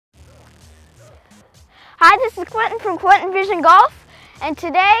Hi, this is Quentin from Quentinvisiongolf, and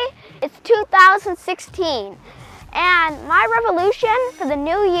today it's 2016. And my revolution for the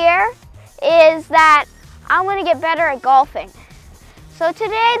new year is that I want to get better at golfing. So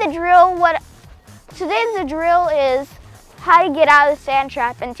today the drill is how to get out of the sand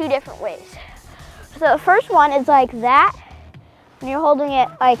trap in two different ways. So the first one is like that, and you're holding it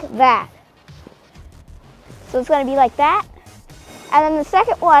like that. So it's going to be like that. And then the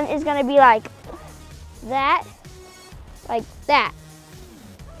second one is going to be like that, like that.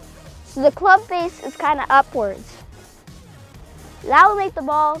 So the club face is kind of upwards. That will make the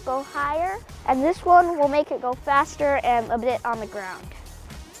ball go higher, and this one will make it go faster and a bit on the ground.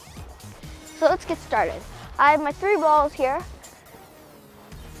 So let's get started. I have my 3 balls here.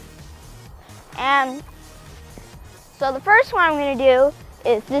 And so the first one I'm going to do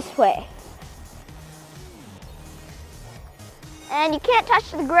is this way. And you can't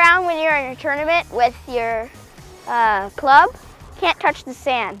touch the ground when you're in a tournament with your club. Can't touch the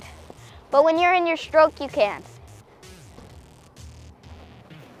sand. But when you're in your stroke, you can.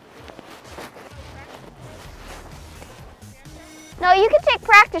 No, you can take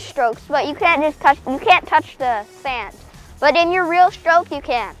practice strokes, but you can't touch the sand. But in your real stroke, you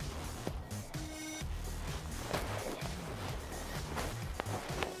can.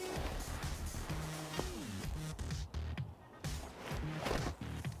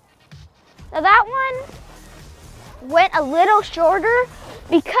 Now that one went a little shorter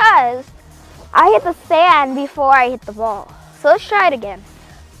because I hit the sand before I hit the ball. So let's try it again.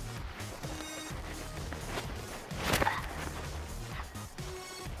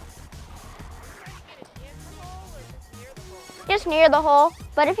 Just near the hole,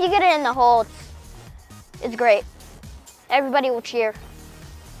 but if you get it in the hole, it's great. Everybody will cheer.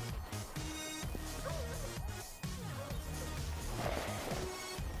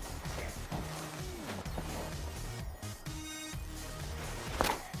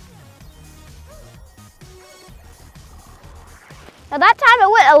 Now that time it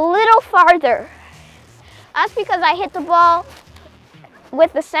went a little farther. That's because I hit the ball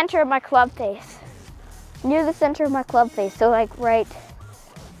with the center of my club face. Near the center of my club face, so like right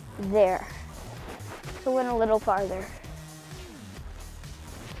there. So it went a little farther.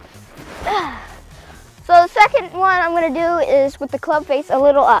 So the second one I'm going to do is with the club face a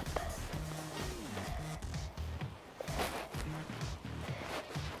little up.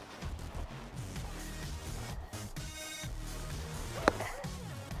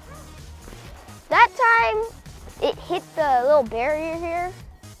 That time it hit the little barrier here.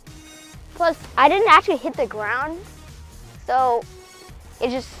 Plus, I didn't actually hit the ground, so it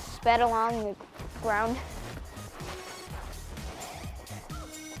just sped along the ground.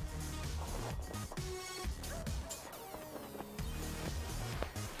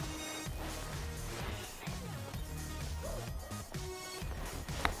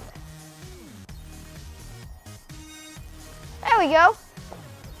 There we go.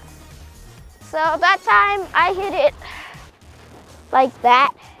 So that time I hit it like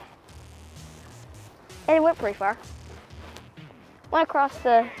that. And it went pretty far. Went across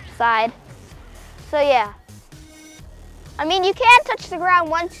the side. So yeah. I mean, you can touch the ground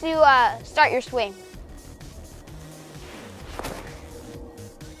once you start your swing.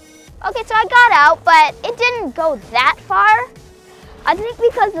 Okay, so I got out, but it didn't go that far. I think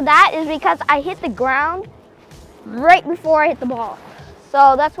because of that is because I hit the ground right before I hit the ball.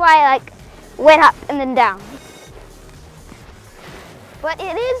 So that's why I went up and then down. But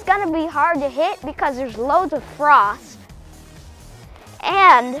it is gonna be hard to hit because there's loads of frost.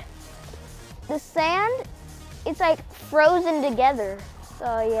 And the sand, it's like frozen together.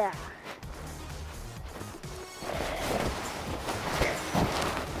 So yeah.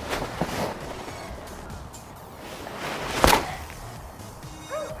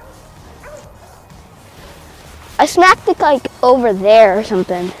 I smacked it like over there or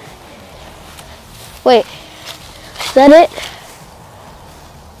something. Wait, is that it?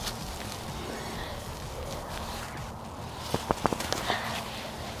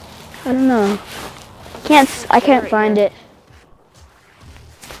 I don't know. I can't find it.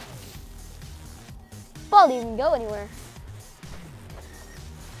 Ball didn't even go anywhere.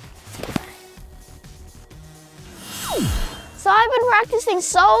 So I've been practicing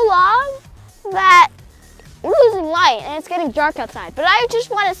so long that we're losing light and it's getting dark outside. But I just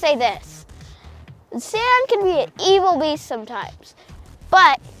want to say this. The sand can be an evil beast sometimes,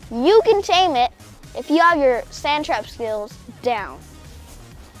 but you can tame it if you have your sand trap skills down.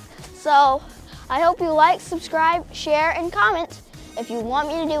 So I hope you like, subscribe, share, and comment if you want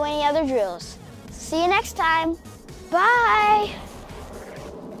me to do any other drills. See you next time. Bye.